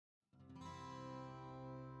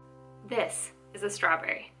This is a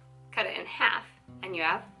strawberry. Cut it in half, and you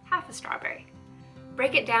have half a strawberry.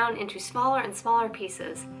 Break it down into smaller and smaller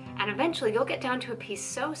pieces, and eventually you'll get down to a piece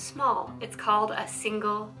so small it's called a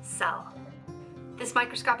single cell. This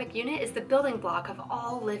microscopic unit is the building block of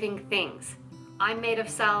all living things. I'm made of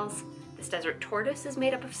cells, this desert tortoise is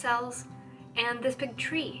made up of cells, and this big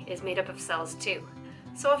tree is made up of cells too.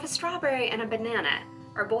 So if a strawberry and a banana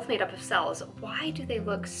are both made up of cells, why do they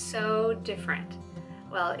look so different?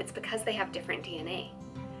 Well, it's because they have different DNA.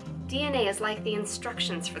 DNA is like the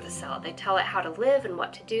instructions for the cell. They tell it how to live and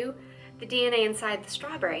what to do. The DNA inside the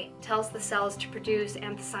strawberry tells the cells to produce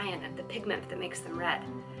anthocyanin, the pigment that makes them red,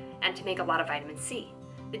 and to make a lot of vitamin C.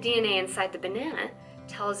 The DNA inside the banana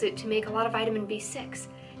tells it to make a lot of vitamin B6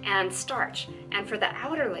 and starch, and for the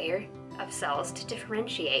outer layer of cells to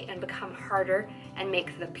differentiate and become harder and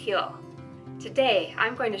make the peel. Today,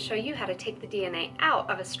 I'm going to show you how to take the DNA out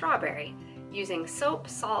of a strawberry using soap,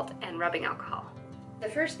 salt, and rubbing alcohol. The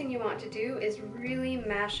first thing you want to do is really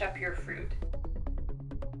mash up your fruit.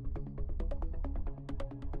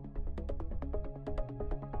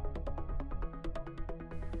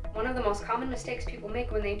 One of the most common mistakes people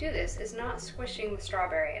make when they do this is not squishing the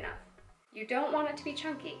strawberry enough. You don't want it to be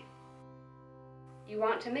chunky. You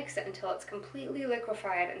want to mix it until it's completely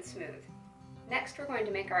liquefied and smooth. Next, we're going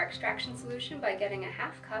to make our extraction solution by getting a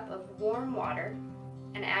half cup of warm water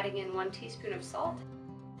and adding in 1 teaspoon of salt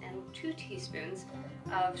and 2 teaspoons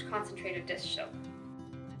of concentrated dish soap.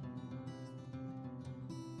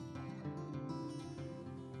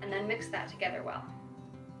 And then mix that together well.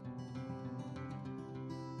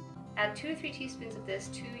 Add 2 to 3 teaspoons of this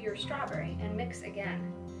to your strawberry and mix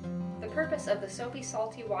again. The purpose of the soapy,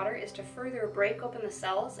 salty water is to further break open the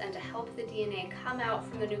cells and to help the DNA come out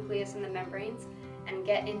from the nucleus and the membranes and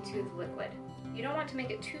get into the liquid. You don't want to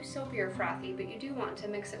make it too soapy or frothy, but you do want to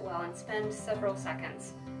mix it well and spend several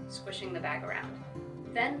seconds squishing the bag around.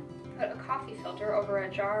 Then put a coffee filter over a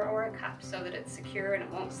jar or a cup so that it's secure and it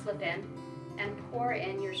won't slip in, and pour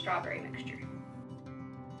in your strawberry mixture.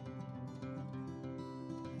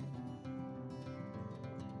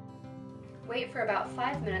 Wait for about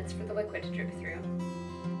 5 minutes for the liquid to drip through.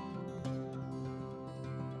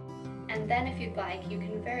 And then if you'd like, you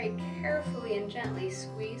can very carefully and gently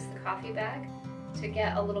squeeze the coffee bag to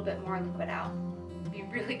get a little bit more liquid out. Be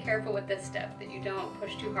really careful with this step that you don't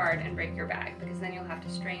push too hard and break your bag, because then you'll have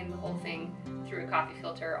to strain the whole thing through a coffee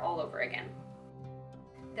filter all over again.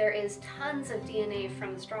 There is tons of DNA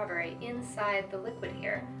from the strawberry inside the liquid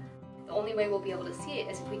here. The only way we'll be able to see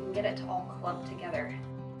it is if we can get it to all clump together.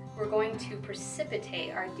 We're going to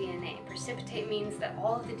precipitate our DNA. Precipitate means that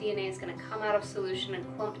all of the DNA is going to come out of solution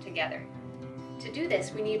and clump together. To do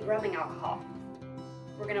this, we need rubbing alcohol.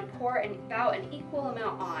 We're going to pour about an equal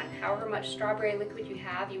amount on. However much strawberry liquid you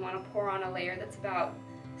have, you want to pour on a layer that's about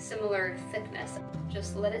similar thickness.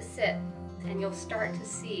 Just let it sit, and you'll start to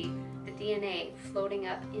see the DNA floating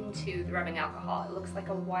up into the rubbing alcohol. It looks like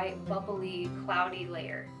a white, bubbly, cloudy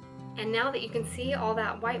layer. And now that you can see all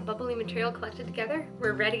that white bubbly material collected together,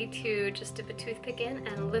 we're ready to just dip a toothpick in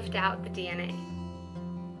and lift out the DNA.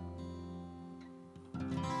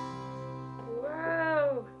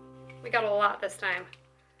 Whoa! We got a lot this time.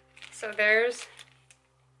 So there's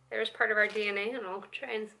part of our DNA, and I'll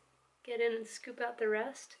try and get in and scoop out the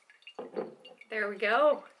rest. There we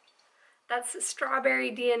go. That's strawberry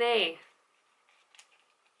DNA.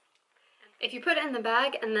 If you put it in the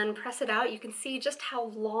bag and then press it out, you can see just how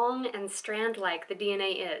long and strand-like the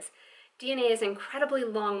DNA is. DNA is an incredibly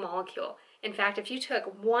long molecule. In fact, if you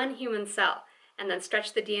took one human cell and then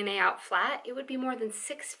stretched the DNA out flat, it would be more than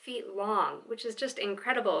 6 feet long, which is just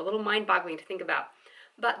incredible, a little mind-boggling to think about.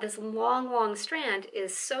 But this long, long strand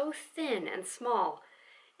is so thin and small,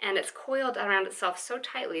 and it's coiled around itself so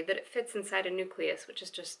tightly that it fits inside a nucleus, which is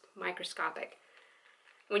just microscopic.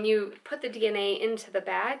 When you put the DNA into the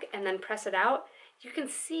bag and then press it out, you can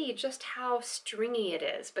see just how stringy it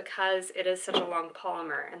is because it is such a long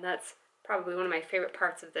polymer, and that's probably one of my favorite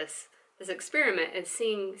parts of this experiment is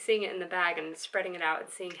seeing it in the bag and spreading it out and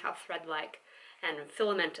seeing how thread-like and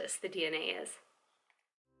filamentous the DNA is.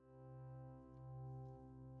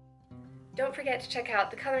 Don't forget to check out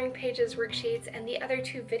the coloring pages, worksheets, and the other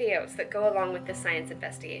 2 videos that go along with this science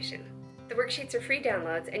investigation. The worksheets are free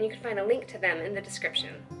downloads, and you can find a link to them in the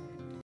description.